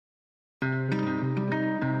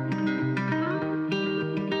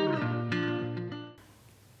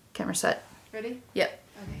camera set. Ready? Yep.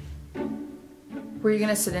 Okay. Were you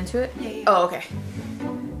gonna sit into it? Yeah, yeah. Oh, okay.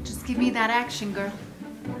 Just give me that action, girl.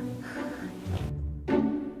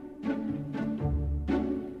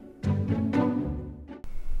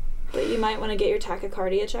 But you might want to get your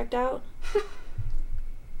tachycardia checked out.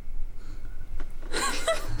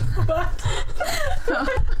 What?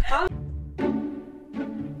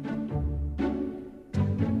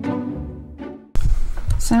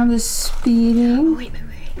 Sound is speeding. Oh, wait.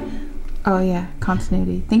 Oh yeah,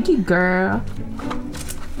 continuity. Thank you, girl.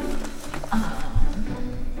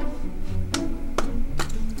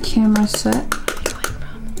 Camera set.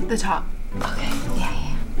 The top. Okay.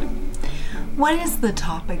 Yeah. What is the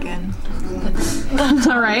top again?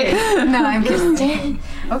 All right. No, I'm kidding.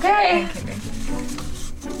 Okay.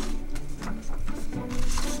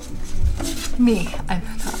 Me. I'm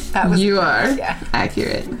the top. That was You are yeah.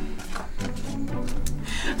 accurate.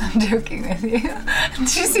 I'm joking with you. Did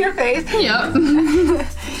you see your face? Yep.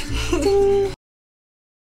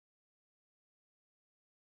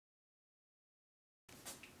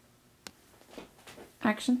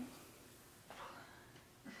 Action.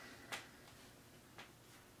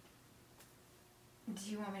 Do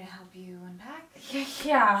you want me to help you unpack?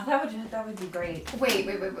 Yeah, that would be great. Wait.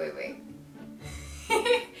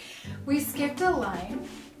 We skipped a line.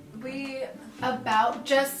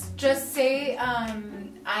 Just say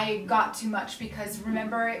I got too much because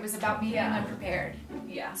remember it was about me being unprepared.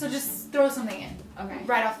 Yeah. So just throw something in. Okay.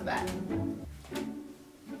 Right off the bat.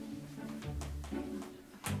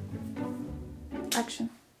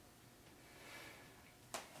 Action.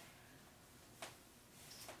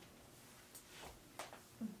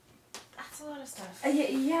 That's a lot of stuff. I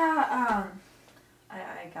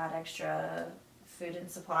got extra food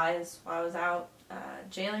and supplies while I was out.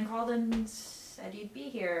 Jalen called and said you'd be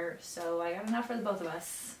here, so I got enough for the both of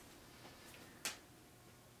us.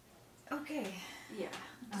 Okay. Yeah.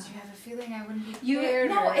 Did you have a feeling I wouldn't be You prepared?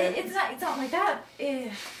 no, or... it's not like that.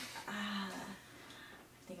 I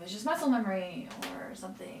think it was just muscle memory or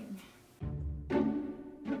something.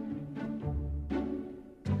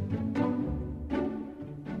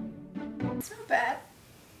 It's not bad.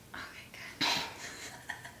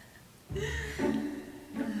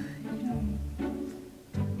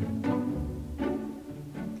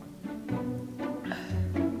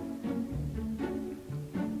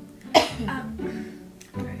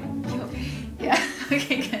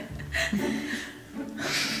 Okay, good.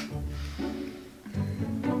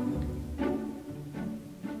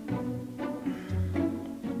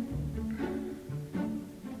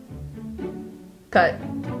 Cut.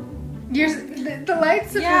 The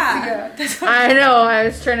light's supposed to go. I know. I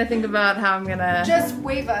was trying to think about how I'm gonna. Just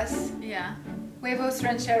wave us. Yeah. Huevos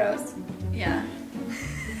rancheros. Yeah.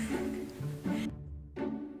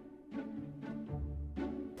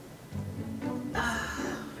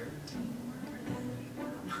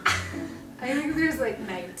 I think there's like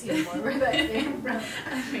 19 more where that came from.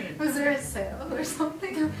 I mean, Was there a sale or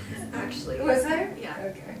something? actually. Was there? Yeah.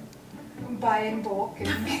 Okay. Buy in bulk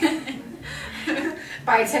and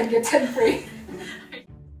buy 10 get 10 free.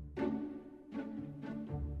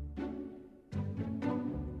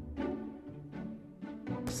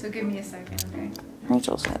 So give me a second, okay?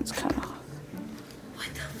 Rachel's head's cut off. What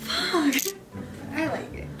the fuck? I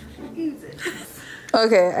like it. Use it.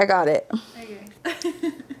 Okay, I got it.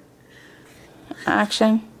 Okay.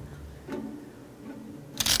 Action.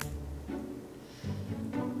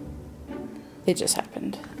 It just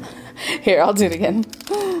happened. Here, I'll do it again.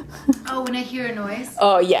 Oh, when I hear a noise?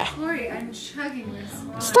 Oh, yeah. Cory, I'm chugging this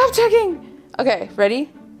water. Stop checking! Okay,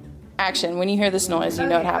 ready? Action. When you hear this noise, you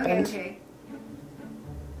know what happened. Okay.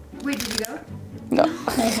 Wait, did you go? No.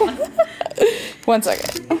 1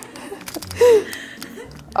 second.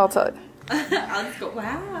 I'll tell you. Let's go.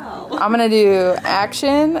 Wow. I'm gonna do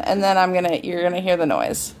action, and then you're gonna hear the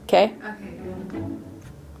noise. Okay? Okay.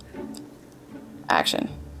 Action.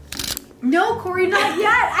 No, Cory, not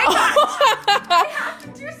yet. I have to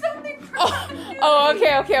do something for continuity. Oh,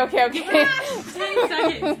 okay. 10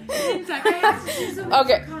 seconds. 10 seconds. I have to do something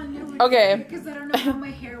Okay. for continuity. Okay. Because I don't know how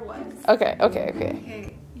my hair was. Okay.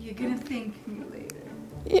 Okay, you're gonna thank me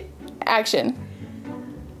later. Action.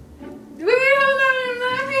 Wait, hold on,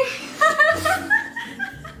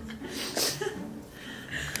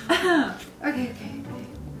 Okay,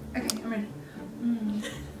 I'm ready.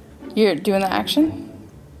 You're doing the action?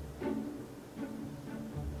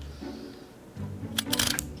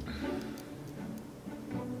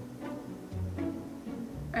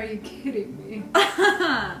 Are you kidding me?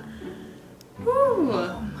 Woo.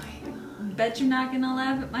 Oh my god. Bet you're not gonna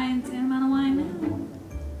laugh at my insane amount of wine now.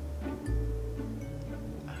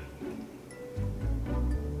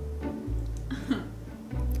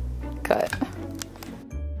 cut.